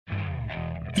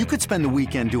You could spend the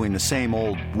weekend doing the same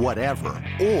old whatever,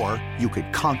 or you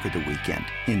could conquer the weekend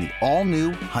in the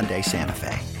all-new Hyundai Santa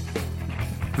Fe.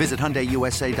 Visit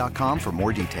HyundaiUSA.com for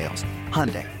more details.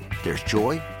 Hyundai, there's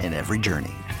joy in every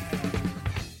journey.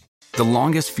 The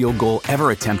longest field goal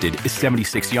ever attempted is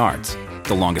 76 yards.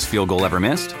 The longest field goal ever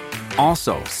missed?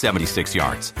 Also 76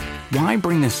 yards. Why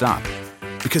bring this up?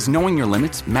 Because knowing your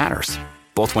limits matters,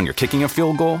 both when you're kicking a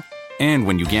field goal and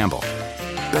when you gamble.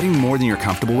 Betting more than you're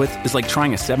comfortable with is like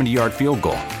trying a 70-yard field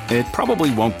goal. It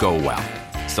probably won't go well.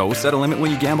 So set a limit when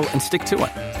you gamble and stick to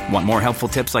it. Want more helpful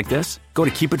tips like this? Go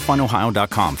to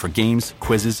keepitfunohio.com for games,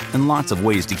 quizzes, and lots of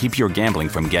ways to keep your gambling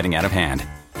from getting out of hand.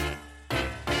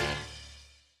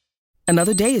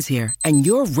 Another day is here, and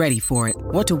you're ready for it.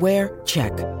 What to wear?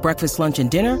 Check. Breakfast, lunch,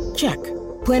 and dinner? Check.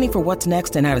 Planning for what's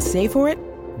next and how to save for it?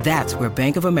 That's where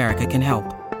Bank of America can help.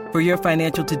 For your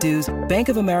financial to-dos, Bank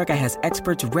of America has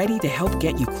experts ready to help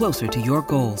get you closer to your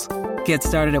goals. Get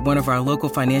started at one of our local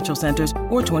financial centers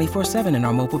or 24/7 in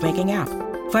our mobile banking app.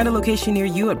 Find a location near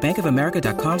you at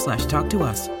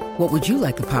bankofamerica.com/talktous. What would you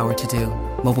like the power to do?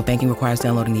 Mobile banking requires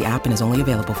downloading the app and is only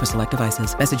available for select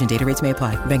devices. Message and data rates may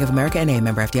apply. Bank of America N.A.,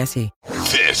 member FDIC.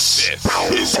 This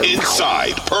is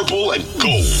Inside Purple and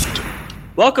Gold.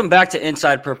 Welcome back to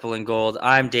Inside Purple and Gold.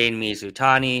 I'm Dane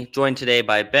Mizutani, joined today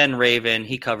by Ben Raven.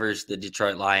 He covers the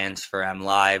Detroit Lions for M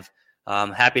Live.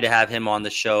 Happy to have him on the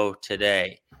show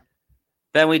today.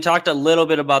 Ben, we talked a little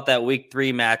bit about that Week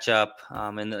 3 matchup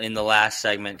in the last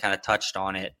segment, kind of touched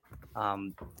on it.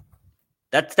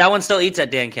 That one still eats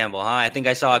at Dan Campbell, huh? I think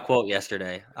I saw a quote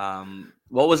yesterday.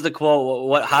 What was the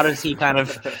quote? How does he kind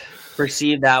of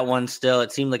perceive that one still?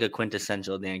 It seemed like a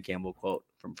quintessential Dan Campbell quote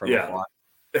from yeah.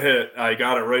 I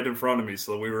got it right in front of me,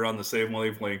 so we were on the same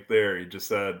wavelength there. He just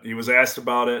said, he was asked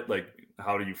about it, like,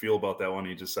 how do you feel about that one?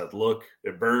 He just said, look,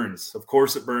 it burns. Of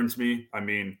course it burns me. I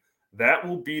mean, that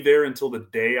will be there until the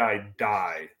day I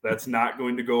die. That's not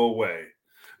going to go away.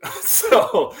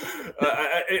 So,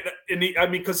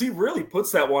 because he really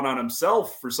puts that one on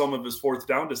himself for some of his fourth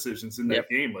down decisions in that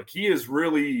game. Like, he is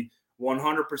really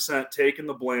 100% taking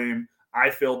the blame. I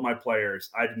failed my players.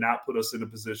 I did not put us in a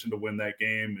position to win that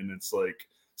game. And it's like,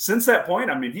 since that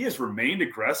point, I mean, he has remained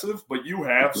aggressive, but you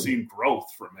have seen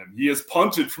growth from him. He has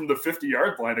punted from the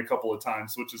 50-yard line a couple of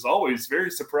times, which is always very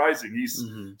surprising. He's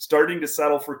starting to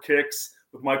settle for kicks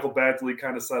with Michael Badgley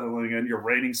kind of settling in. Your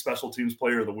reigning special teams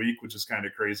player of the week, which is kind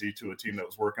of crazy to a team that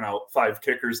was working out 5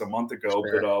 kickers a month ago.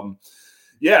 Sure. But,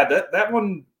 yeah, that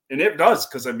one – and it does,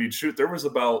 because, I mean, shoot, there was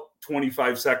about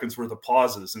 25 seconds worth of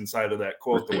pauses inside of that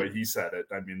quote, the way he said it.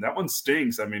 I mean, that one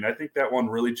stings. I mean, I think that one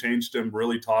really changed him,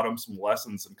 really taught him some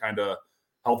lessons and kind of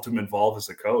helped him evolve as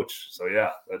a coach. So,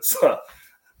 yeah, that's a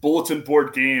bulletin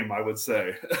board game, I would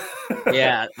say.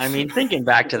 Yeah, I mean, thinking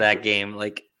back to that game,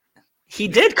 like, he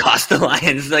did cost the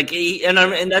Lions. Like,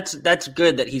 and that's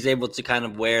good that he's able to kind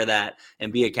of wear that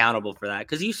and be accountable for that,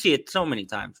 because you see it so many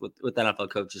times with NFL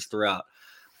coaches throughout.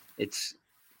 It's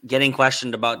getting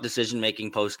questioned about decision-making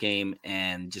post-game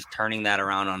and just turning that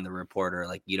around on the reporter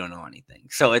like you don't know anything.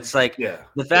 So it's like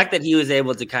the fact that he was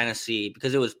able to kind of see,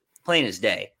 because it was plain as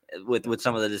day with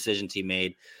some of the decisions he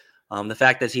made, the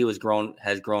fact that he has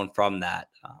grown from that,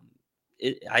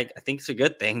 I think it's a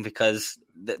good thing, because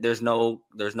there's no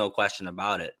question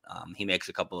about it. He makes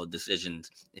a couple of decisions.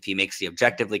 If he makes the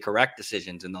objectively correct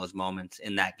decisions in those moments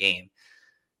in that game,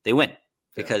 they win,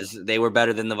 because they were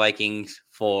better than the Vikings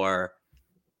for –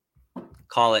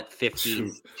 call it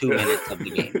 52 minutes of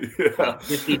the game.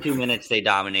 52 minutes they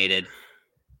dominated,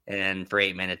 and for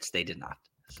 8 minutes they did not.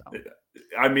 So,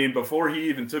 I mean, before he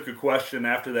even took a question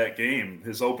after that game,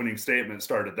 his opening statement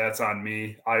started, "That's on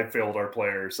me. I failed our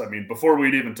players." I mean, before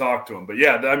we'd even talked to him. But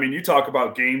yeah, I mean, you talk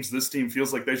about games this team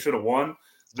feels like they should have won.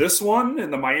 This one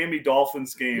and the Miami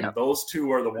Dolphins game, those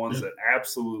two are the ones that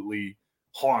absolutely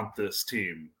haunt this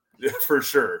team for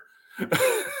sure.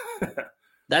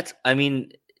 I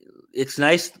mean, it's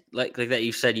nice, like that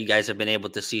you said, you guys have been able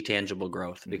to see tangible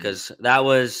growth, because that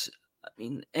was, I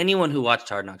mean, anyone who watched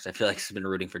Hard Knocks, I feel like, has been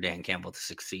rooting for Dan Campbell to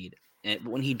succeed. And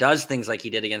when he does things like he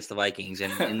did against the Vikings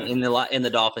and in the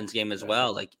Dolphins game as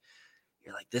well, like,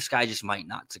 you're like, this guy just might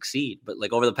not succeed. But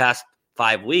like over the past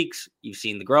 5 weeks, you've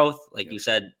seen the growth. Like you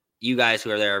said, you guys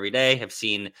who are there every day have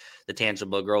seen the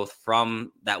tangible growth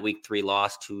from that Week 3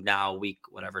 loss to now week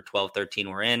 12, 13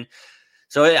 we're in.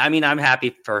 So, I mean, I'm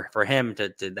happy for him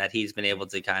to that he's been able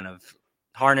to kind of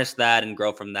harness that and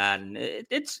grow from that. And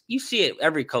it's you see it.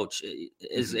 Every coach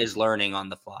is learning on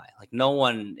the fly. Like, no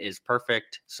one is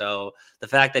perfect. So the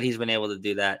fact that he's been able to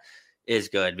do that is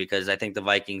good, because I think the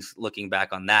Vikings, looking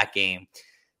back on that game,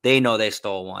 they know they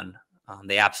stole one.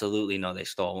 They absolutely know they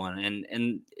stole one.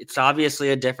 And it's obviously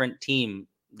a different team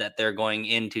that they're going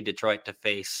into Detroit to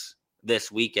face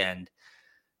this weekend.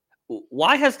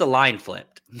 Why has the line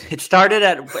flipped? It started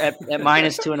at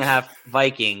 -2.5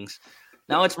 Vikings.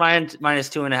 Now it's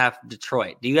 -2.5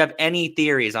 Detroit. Do you have any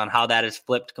theories on how that is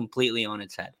flipped completely on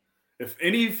its head? If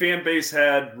any fan base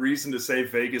had reason to say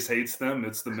Vegas hates them,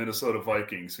 it's the Minnesota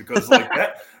Vikings, because like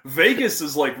that Vegas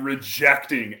is like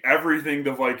rejecting everything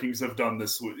the Vikings have done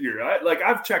this year.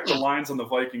 I've checked the lines on the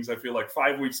Vikings, I feel like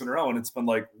 5 weeks in a row, and it's been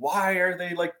like, why are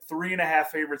they like 3.5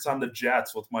 favorites on the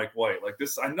Jets with Mike White? Like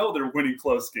this, I know they're winning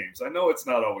close games. I know it's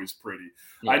not always pretty.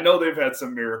 Yeah. I know they've had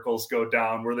some miracles go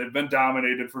down where they've been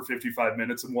dominated for 55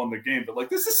 minutes and won the game, but like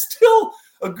this is still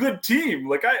a good team.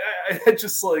 Like I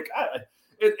just like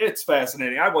It's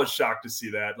fascinating. I was shocked to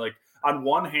see that. Like, on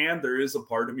one hand, there is a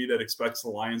part of me that expects the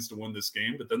Lions to win this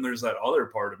game, but then there's that other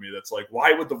part of me that's like,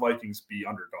 why would the Vikings be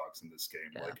underdogs in this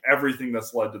game? Yeah. Like, everything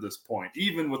that's led to this point,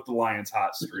 even with the Lions'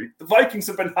 hot streak, the Vikings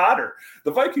have been hotter.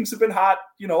 The Vikings have been hot,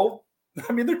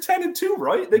 I mean, they're 10-2,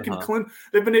 right? They can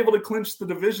they've been able to clinch the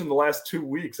division the last 2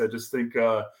 weeks. I just think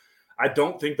I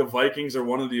don't think the Vikings are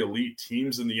one of the elite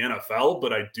teams in the NFL,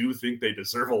 but I do think they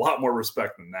deserve a lot more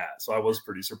respect than that. So I was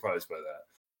pretty surprised by that.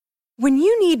 When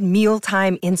you need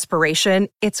mealtime inspiration,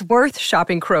 it's worth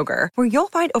shopping Kroger, where you'll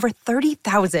find over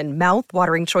 30,000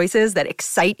 mouth-watering choices that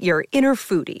excite your inner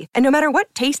foodie. And no matter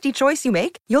what tasty choice you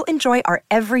make, you'll enjoy our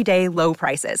everyday low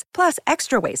prices, plus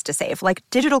extra ways to save, like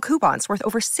digital coupons worth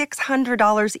over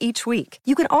 $600 each week.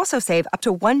 You can also save up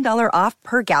to $1 off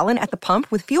per gallon at the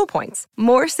pump with fuel points.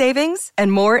 More savings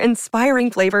and more inspiring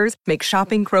flavors make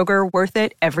shopping Kroger worth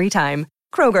it every time.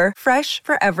 Kroger, fresh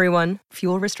for everyone.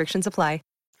 Fuel restrictions apply.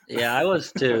 Yeah, I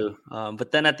was too.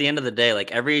 But then at the end of the day, like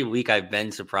every week I've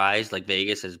been surprised. Like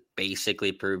Vegas has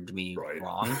basically proved me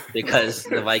wrong because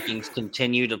the Vikings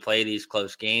continue to play these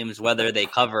close games, whether they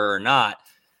cover or not.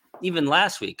 Even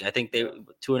last week, I think they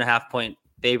 2.5 point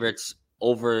favorites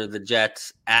over the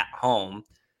Jets at home.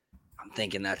 I'm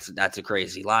thinking that's a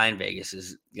crazy line. Vegas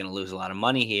is going to lose a lot of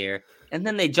money here. And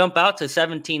then they jump out to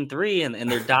 17-3 and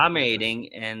they're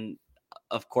dominating. And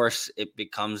of course, it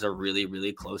becomes a really,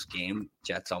 really close game.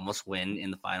 Jets almost win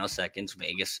in the final seconds.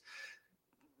 Vegas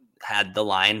had the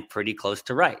line pretty close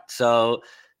to right. So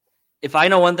if I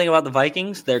know one thing about the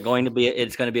Vikings, it's going to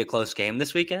be a close game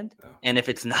this weekend. And if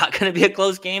it's not going to be a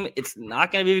close game, it's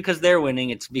not going to be because they're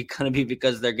winning. It's going to be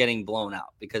because they're getting blown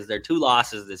out, because they're 2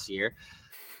 losses this year.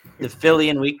 The Philly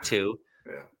in week 2,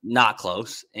 not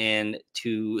close. And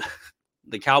to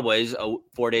the Cowboys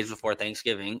 4 days before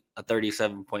Thanksgiving, a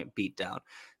 37-point beatdown.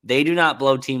 They do not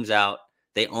blow teams out.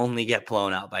 They only get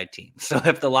blown out by teams. So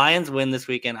if the Lions win this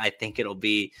weekend, I think it'll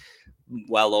be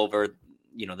well over,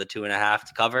 the 2.5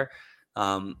 to cover.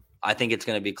 I think it's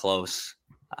going to be close.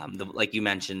 Like you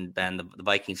mentioned, Ben, the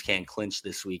Vikings can't clinch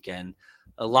this weekend.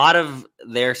 A lot of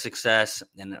their success,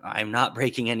 and I'm not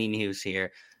breaking any news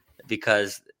here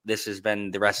because this has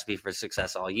been the recipe for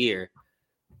success all year,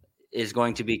 is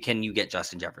going to be, can you get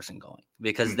Justin Jefferson going?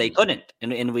 Because they couldn't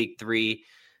in week 3.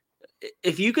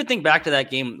 If you could think back to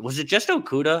that game, was it just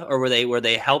Okudah or were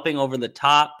they helping over the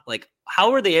top? Like,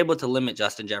 how were they able to limit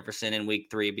Justin Jefferson in week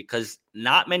 3? Because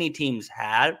not many teams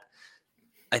had.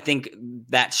 I think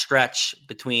that stretch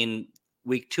between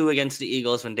week 2 against the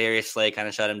Eagles when Darius Slay kind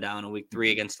of shut him down, and week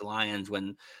 3 against the Lions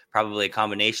when probably a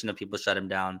combination of people shut him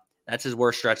down. That's his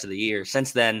worst stretch of the year.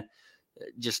 Since then,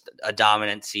 just a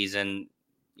dominant season.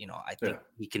 I think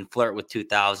he can flirt with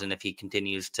 2,000 if he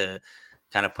continues to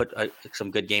kind of put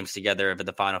some good games together over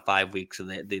the final 5 weeks of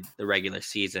the regular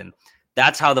season.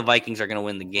 That's how the Vikings are going to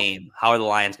win the game. How are the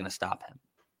Lions going to stop him?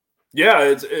 Yeah,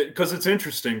 it's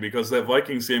interesting because that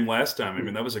Vikings game last time, I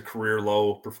mean, that was a career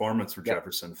low performance for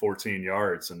Jefferson, 14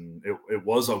 yards. And it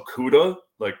was Okudah.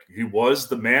 Like, he was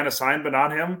the man assignment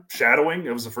on him, shadowing.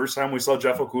 It was the first time we saw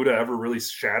Jeff Okudah ever really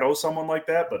shadow someone like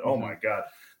that. But, oh, my God.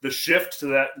 The shift to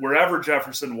that, wherever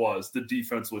Jefferson was, the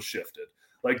defense was shifted.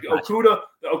 Like,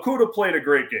 Okudah played a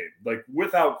great game, like,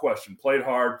 without question. Played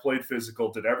hard, played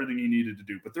physical, did everything he needed to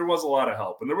do. But there was a lot of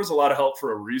help. And there was a lot of help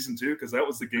for a reason, too, because that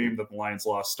was the game that the Lions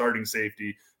lost starting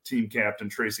safety, team captain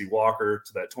Tracy Walker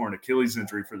to that torn Achilles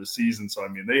injury for the season. So, I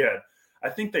mean, I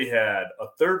think they had a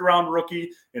third-round rookie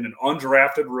and an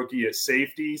undrafted rookie at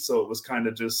safety. So it was kind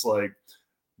of just like,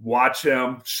 watch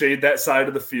him shade that side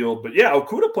of the field. But yeah,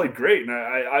 Okudah played great. And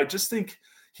I just think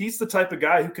he's the type of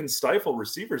guy who can stifle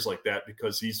receivers like that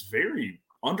because he's very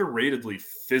underratedly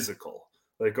physical.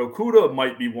 Like, Okudah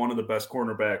might be one of the best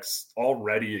cornerbacks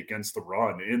already against the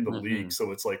run in the league.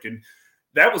 So it's like, and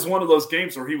that was one of those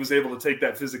games where he was able to take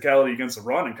that physicality against the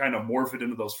run and kind of morph it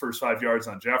into those first 5 yards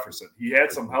on Jefferson. He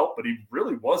had some help, but he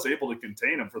really was able to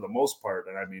contain him for the most part.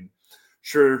 And I mean,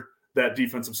 sure, that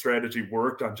defensive strategy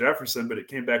worked on Jefferson, but it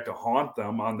came back to haunt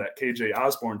them on that KJ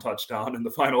Osborne touchdown in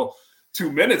the final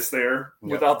 2 minutes there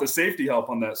without the safety help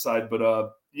on that side. But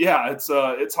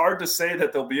it's hard to say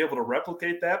that they'll be able to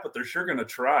replicate that, but they're sure going to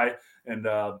try. And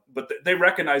but they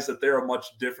recognize that they're a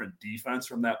much different defense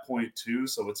from that point too,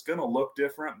 so it's going to look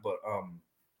different. But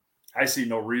I see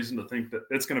no reason to think that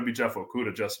it's going to be Jeff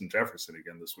Okudah, Justin Jefferson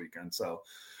again this weekend. So,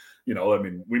 I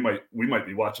mean, we might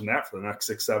be watching that for the next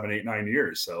 6, 7, 8, 9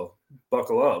 years. So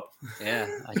buckle up. Yeah,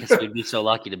 I guess we'd be so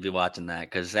lucky to be watching that,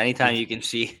 because anytime you can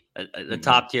see a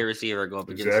top tier receiver go up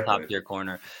against a top tier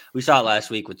corner, we saw it last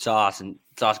week with Sauce, and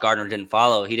Sauce Gardner didn't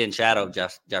follow. He didn't shadow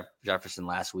Jefferson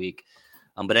last week.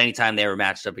 But anytime they were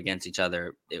matched up against each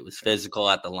other, it was physical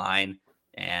at the line,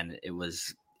 and it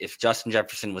was, if Justin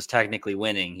Jefferson was technically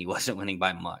winning, he wasn't winning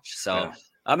by much. So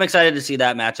I'm excited to see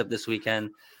that matchup this weekend.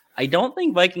 I don't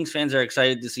think Vikings fans are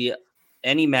excited to see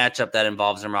any matchup that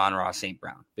involves Amon-Ra St.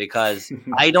 Brown, because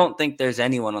I don't think there's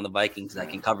anyone on the Vikings that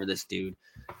can cover this dude.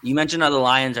 You mentioned how the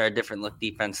Lions are a different look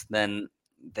defense than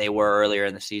they were earlier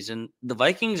in the season. The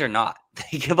Vikings are not.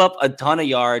 They give up a ton of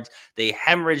yards. They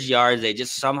hemorrhage yards. They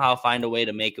just somehow find a way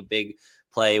to make a big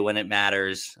play when it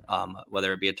matters,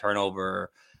 whether it be a turnover,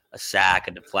 a sack,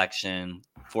 a deflection,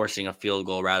 forcing a field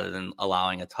goal rather than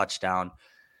allowing a touchdown.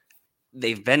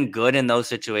 They've been good in those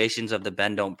situations of the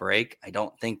bend don't break. I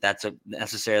don't think that's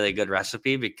necessarily a good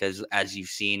recipe, because as you've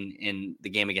seen in the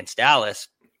game against Dallas,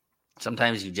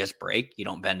 sometimes you just break. You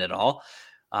don't bend at all.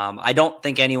 I don't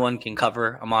think anyone can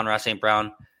cover Amon-Ra St.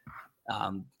 Brown.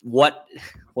 What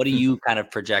do you kind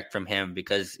of project from him?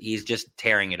 Because he's just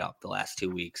tearing it up the last 2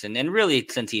 weeks. And really,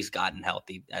 since he's gotten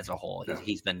healthy as a whole,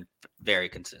 he's been very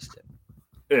consistent.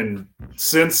 And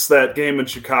since that game in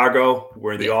Chicago,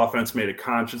 where the offense made a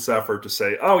conscious effort to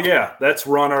say, oh, yeah, let's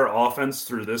run our offense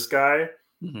through this guy,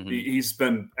 he's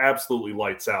been absolutely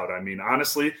lights out. I mean,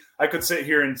 honestly, I could sit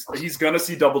here and he's going to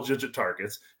see double-digit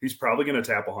targets. He's probably going to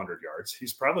tap 100 yards.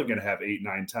 He's probably going to have 8,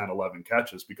 9, 10, 11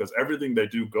 catches, because everything they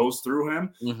do goes through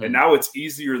him. And now it's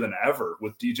easier than ever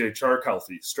with DJ Chark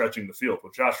healthy, stretching the field,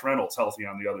 with Josh Reynolds healthy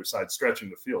on the other side, stretching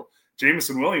the field.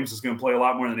 Jameson Williams is going to play a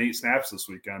lot more than 8 snaps this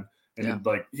weekend. And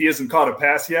he hasn't caught a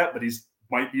pass yet, but he's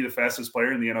might be the fastest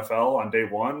player in the NFL on day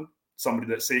one, somebody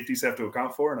that safeties have to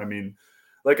account for. And I mean,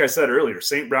 like I said earlier,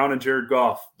 St. Brown and Jared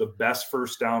Goff, the best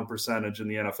first down percentage in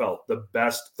the NFL, the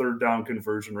best third down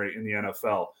conversion rate in the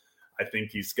NFL. I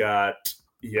think he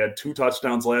had 2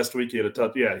 touchdowns last week. He had a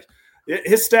touch. Yeah.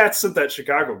 His stats since that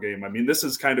Chicago game, I mean, this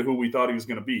is kind of who we thought he was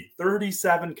going to be.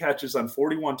 37 catches on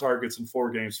 41 targets in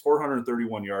 4 games,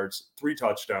 431 yards, 3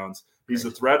 touchdowns. He's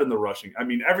a threat in the rushing. I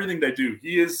mean, everything they do,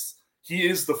 he is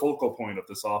the focal point of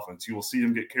this offense. You will see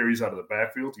him get carries out of the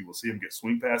backfield. You will see him get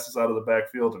swing passes out of the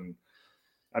backfield. And,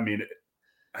 I mean,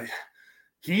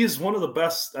 he is one of the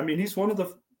best. I mean, he's one of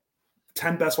the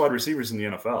 10 best wide receivers in the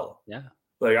NFL. Yeah.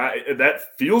 Like, that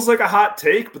feels like a hot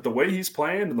take, but the way he's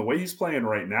playing and the way he's playing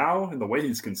right now and the way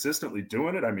he's consistently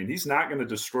doing it, I mean, he's not going to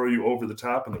destroy you over the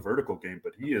top in the vertical game,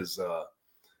 but he is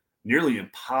nearly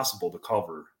impossible to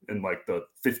cover in like the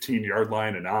 15-yard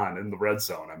line and on in the red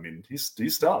zone. I mean,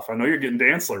 he's tough. I know you're getting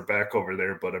Dantzler back over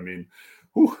there, but I mean,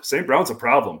 St. Brown's a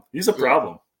problem. He's a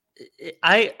problem.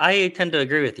 I tend to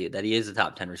agree with you that he is a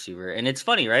top 10 receiver. And it's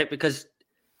funny, right? Because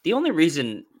the only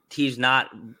reason he's not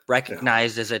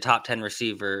recognized as a top 10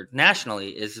 receiver nationally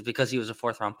is because he was a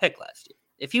 4th-round pick last year.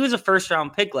 If he was a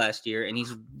 1st-round pick last year and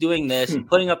he's doing this and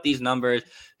putting up these numbers,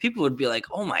 people would be like,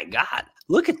 oh my God,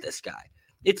 look at this guy.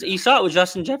 You saw it with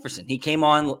Justin Jefferson. He came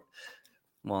on,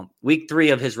 week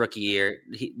 3 of his rookie year,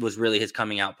 he was really his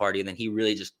coming out party. And then he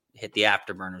really just hit the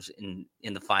afterburners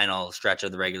in the final stretch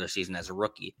of the regular season as a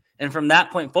rookie. And from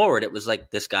that point forward, it was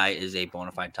like, this guy is a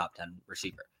bona fide top 10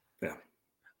 receiver. Yeah.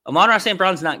 Amon-Ra St.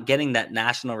 Brown's not getting that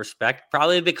national respect,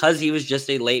 probably because he was just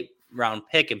a late round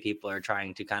pick and people are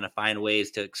trying to kind of find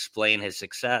ways to explain his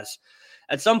success.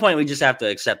 At some point, we just have to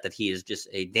accept that he is just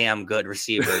a damn good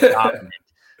receiver. Dominant.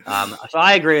 So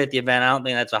I agree with you, Ben. I don't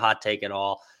think that's a hot take at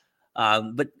all.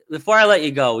 But before I let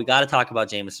you go, we got to talk about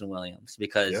Jameson Williams,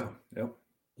 because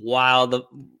while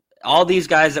all these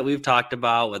guys that we've talked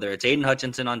about, whether it's Aiden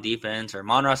Hutchinson on defense or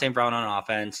Amon-Ra St. Brown on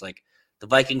offense, like, the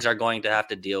Vikings are going to have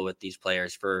to deal with these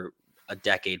players for a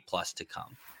decade plus to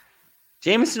come.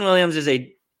 Jameson Williams is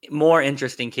a more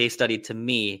interesting case study to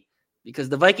me because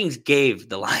the Vikings gave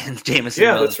the Lions Jameson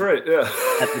Williams. Yeah, that's right. Yeah.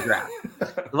 At the draft.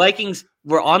 The Vikings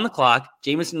were on the clock.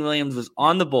 Jameson Williams was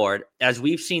on the board. As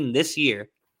we've seen this year,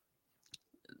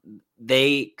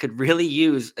 they could really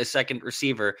use a second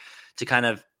receiver to kind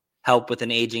of help with an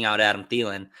aging out Adam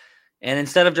Thielen. And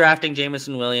instead of drafting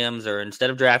Jameson Williams, or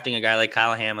instead of drafting a guy like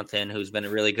Kyle Hamilton, who's been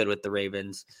really good with the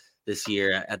Ravens this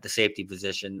year at the safety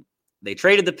position, they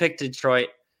traded the pick to Detroit.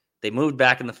 They moved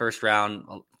back in the first round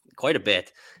quite a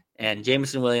bit, and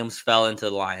Jameson Williams fell into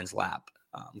the Lions' lap.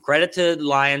 Credit to the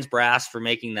Lions brass for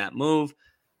making that move.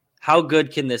 How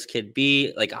good can this kid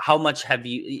be? Like, how much have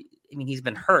you? I mean, he's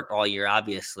been hurt all year,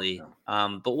 obviously.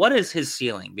 But what is his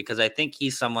ceiling? Because I think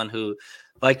he's someone who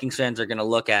Vikings fans are going to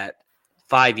look at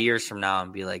 5 years from now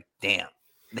and be like, damn,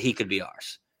 he could be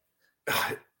ours.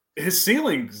 His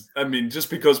ceiling, I mean, just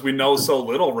because we know so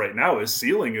little right now, his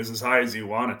ceiling is as high as you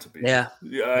want it to be. Yeah.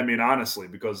 I mean, honestly,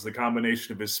 because the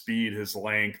combination of his speed, his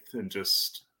length, and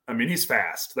just, I mean, he's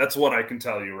fast. That's what I can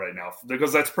tell you right now,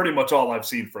 because that's pretty much all I've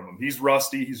seen from him. He's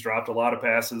rusty. He's dropped a lot of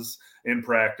passes in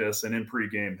practice and in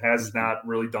pregame. Has not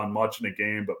really done much in a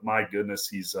game, but my goodness,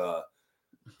 he's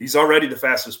already the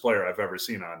fastest player I've ever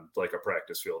seen on like a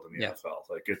practice field in the NFL.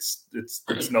 Like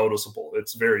it's noticeable.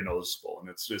 It's very noticeable, and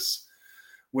it's just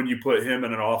when you put him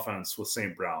in an offense with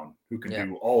St. Brown, who can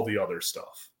do all the other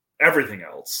stuff, everything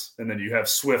else, and then you have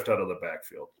Swift out of the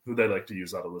backfield, who they like to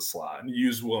use out of the slot, and you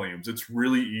use Williams. It's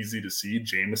really easy to see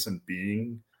Jameson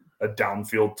being a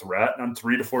downfield threat on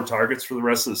 3 to 4 targets for the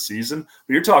rest of the season.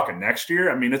 But you're talking next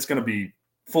year, I mean, it's going to be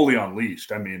fully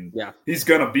unleashed. I mean, he's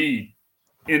going to be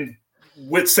in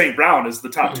with St. Brown as the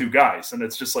top 2 guys. And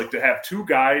it's just like to have 2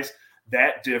 guys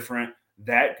that different,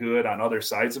 that good on other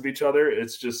sides of each other.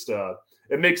 It's just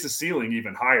it makes the ceiling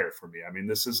even higher for me. I mean,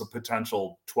 this is a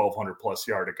potential 1,200 plus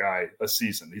yard a guy a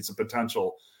season. He's a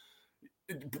potential.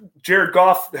 Jared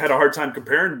Goff had a hard time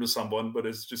comparing him to someone, but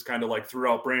it's just kind of like threw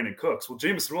out Brandon Cooks. Well,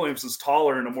 Jameson Williams is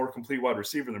taller and a more complete wide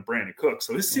receiver than Brandon Cooks,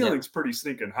 so his ceiling's pretty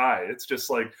stinking high. It's just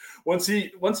like once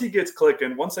he gets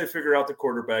clicking, once they figure out the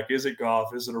quarterback, is it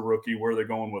Goff, is it a rookie, where they're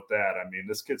going with that? I mean,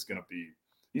 this kid's gonna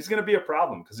be a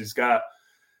problem because he's got,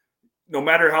 no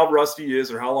matter how rusty he is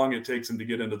or how long it takes him to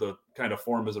get into the kind of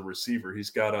form as a receiver, he's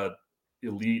got a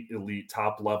elite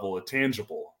top level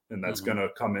intangible. And that's going to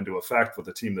come into effect with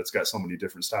a team that's got so many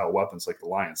different style weapons like the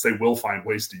Lions. They will find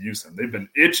ways to use him. They've been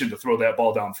itching to throw that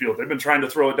ball downfield. They've been trying to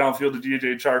throw it downfield to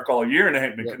DJ Chark all year, and they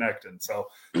haven't been connecting. So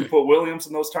you put Williams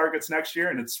in those targets next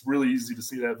year, and it's really easy to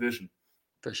see that vision.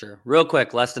 For sure. Real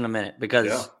quick, less than a minute,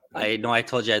 because I know I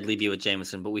told you I'd leave you with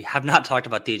Jameson, but we have not talked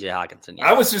about TJ Hockenson yet.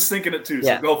 I was just thinking it too,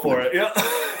 so go for it.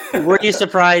 Yeah. Were you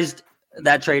surprised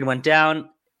that trade went down?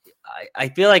 I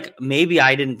feel like maybe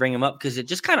I didn't bring him up because it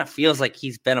just kind of feels like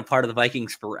he's been a part of the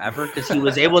Vikings forever because he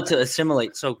was able to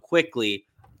assimilate so quickly.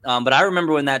 But I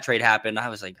remember when that trade happened, I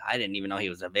was like, I didn't even know he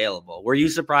was available. Were you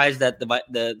surprised that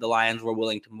the Lions were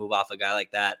willing to move off a guy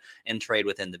like that and trade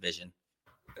within division?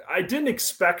 I didn't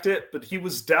expect it, but he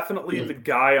was definitely the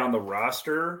guy on the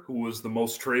roster who was the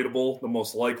most tradable, the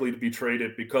most likely to be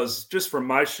traded, because just from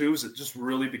my shoes, it just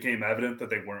really became evident that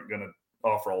they weren't going to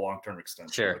offer a long-term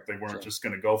extension. Sure. Like they weren't just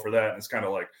going to go for that. And it's kind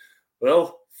of like,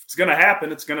 well, if it's going to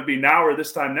happen, it's going to be now or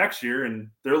this time next year. And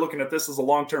they're looking at this as a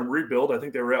long-term rebuild. I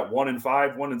think they were at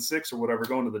 1-5, 1-6 or whatever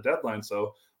going to the deadline.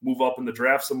 So move up in the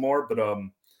draft some more. But I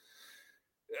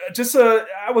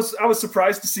was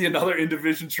surprised to see another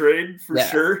in-division trade for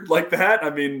sure like that. I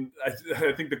mean, I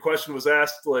think the question was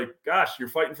asked like, gosh, you're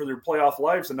fighting for their playoff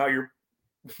lives and now you're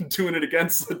doing it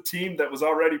against a team that was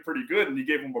already pretty good, and you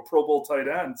gave him a Pro Bowl tight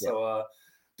end. So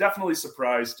definitely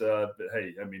surprised. But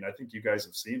hey, I mean, I think you guys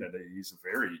have seen it. He's a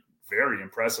very, very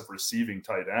impressive receiving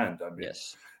tight end. I mean,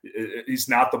 he's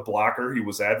not the blocker he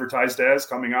was advertised as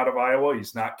coming out of Iowa.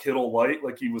 He's not Kittle light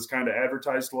like he was kind of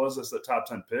advertised was as the top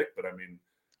 10 pick. But I mean,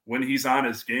 when he's on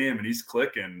his game and he's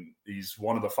clicking, he's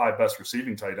one of the 5 best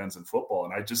receiving tight ends in football.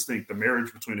 And I just think the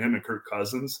marriage between him and Kirk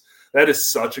Cousins, that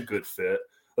is such a good fit.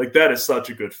 Like, that is such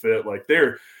a good fit. Like,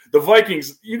 the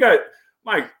Vikings,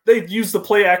 Mike, they've used the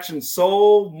play action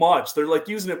so much. They're, like,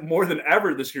 using it more than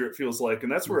ever this year, it feels like.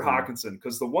 And that's where Hockenson,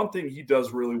 because the one thing he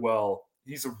does really well,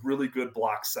 he's a really good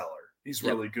block seller. He's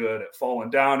really good at falling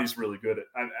down. He's really good at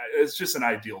it's just an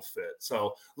ideal fit.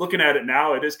 So looking at it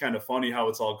now, it is kind of funny how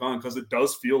it's all gone because it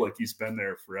does feel like he's been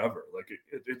there forever. Like,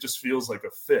 it just feels like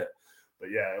a fit. But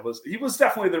yeah, he was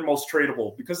definitely their most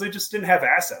tradable because they just didn't have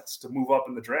assets to move up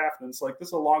in the draft. And it's like, this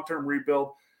is a long-term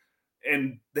rebuild.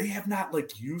 And they have not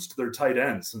like used their tight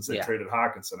ends since they traded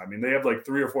Hockenson. I mean, they have like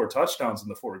 3 or 4 touchdowns in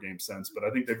the 4-game sense, but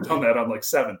I think they've done that on like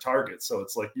 7 targets. So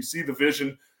it's like, you see the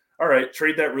vision. All right,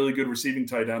 trade that really good receiving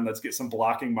tight end. Let's get some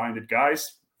blocking minded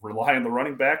guys, rely on the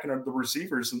running back and the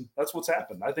receivers. And that's what's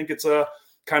happened. I think it's a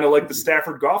kind of like the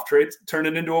Stafford Goff trade,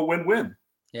 turning into a win-win.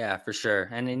 Yeah, for sure.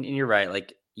 And you're right.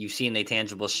 Like, you've seen a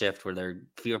tangible shift where they're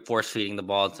force feeding the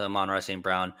ball to Amon-Ra St.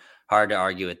 Brown. hard to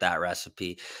argue with that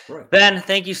recipe. Right. Ben,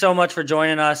 thank you so much for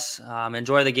joining us.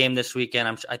 Enjoy the game this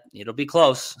weekend. It'll be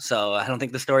close, so I don't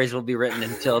think the stories will be written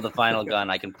until the final gun.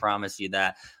 I can promise you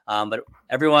that. But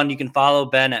everyone, you can follow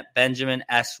Ben at Benjamin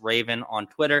S. Raven on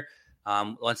Twitter.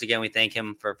 Once again, we thank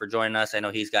him for joining us. I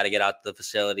know he's got to get out to the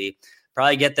facility.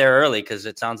 Probably get there early because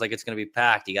it sounds like it's going to be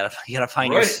packed. You gotta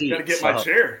find your seat. Gotta get my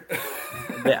chair.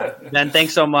 Yeah, Ben,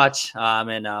 thanks so much.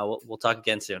 And we'll talk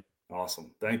again soon.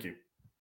 Awesome. Thank you.